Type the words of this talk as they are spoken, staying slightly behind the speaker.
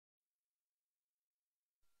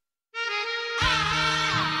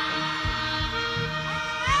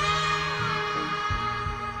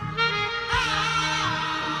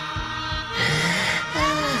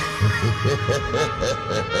Feeling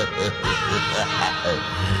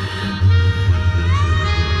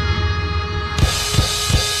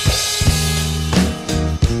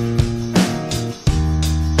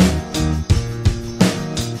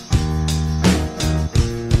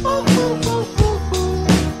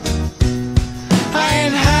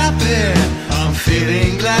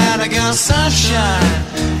glad I got sunshine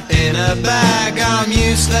in a bag. I'm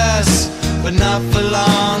useless, but not for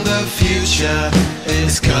long. The future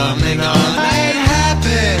is coming on. I ain't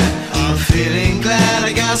happy. I'm feeling glad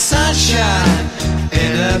I got sunshine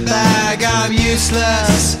in a bag. I'm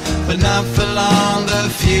useless, but not for long. The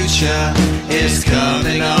future is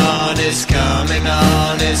coming on. It's coming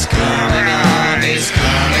on. It's coming on. It's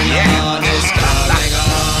coming on. It's coming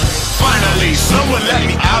on. Finally, someone let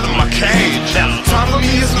me out of my cage. Now, time for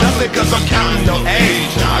me is nothing cause I'm counting no age.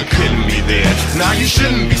 Now, I couldn't be there. Now, you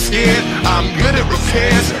shouldn't be scared. I'm good at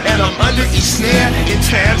repairs and I'm under each snare.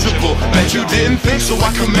 Intangible, that you didn't think, so I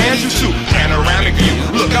command you to. Panoramic view,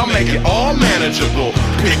 look, I'll make it all manageable.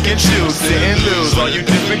 Pick and choose, sit and lose, all you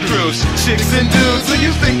different crews. Chicks and dudes who you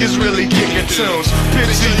think is really kicking tunes.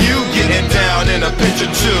 Picture you getting down in a picture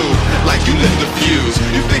too, like you lit the fuse.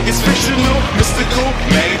 You think it's fictional, mystical,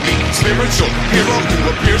 maybe spiritual hero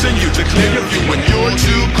who appears in you to clear your view when you're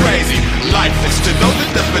too crazy. Lifeless to know the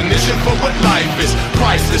definition for what life is.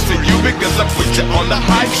 Priceless to you because I put you on the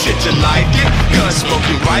hype shit. You like it? Gun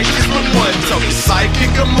smoking righteous but one token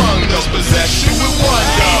psychic among those possess you with one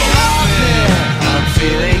go. I'm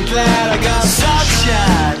feeling glad I got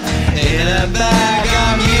sunshine in a bag.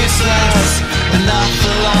 I'm useless, but not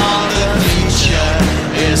for long. The future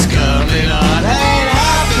is coming on. I ain't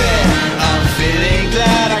happy. I'm feeling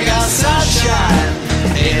glad I got sunshine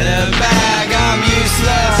in a bag. I'm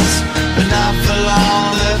useless, but not for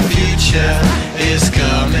long. The future is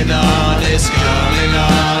coming on. It's coming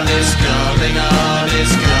on. It's coming on.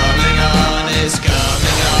 It's coming on. It's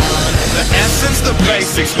coming on. The essence, the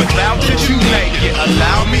basics, without did you make it?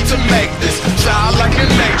 Allow me to make this childlike in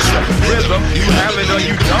nature. Rhythm, you have it or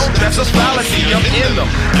you don't, that's a fallacy, I'm in them.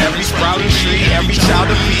 Every sprouting tree, every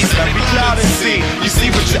child of peace, every cloud and sea. You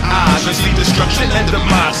see with your eyes, you see destruction and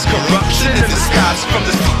demise. Corruption in disguise from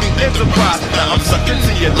this fucking enterprise. Now I'm sucking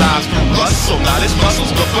to your lives from muscle, not his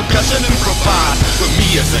muscles, but percussion and provide for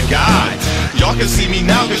me as a guide. Y'all can see me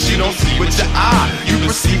now cause you don't see with your eye. You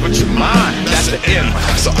perceive with your mind, that's the end.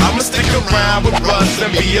 So I'ma stick around with Russ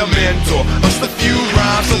and be a mentor. Bust a few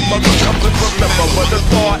rhymes so mother comes and remember what the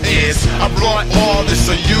thought is. I brought all this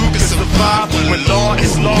so you can survive when law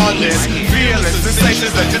is lawless. Fearless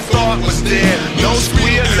sensations that you thought was dead. No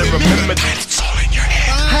squealing, remember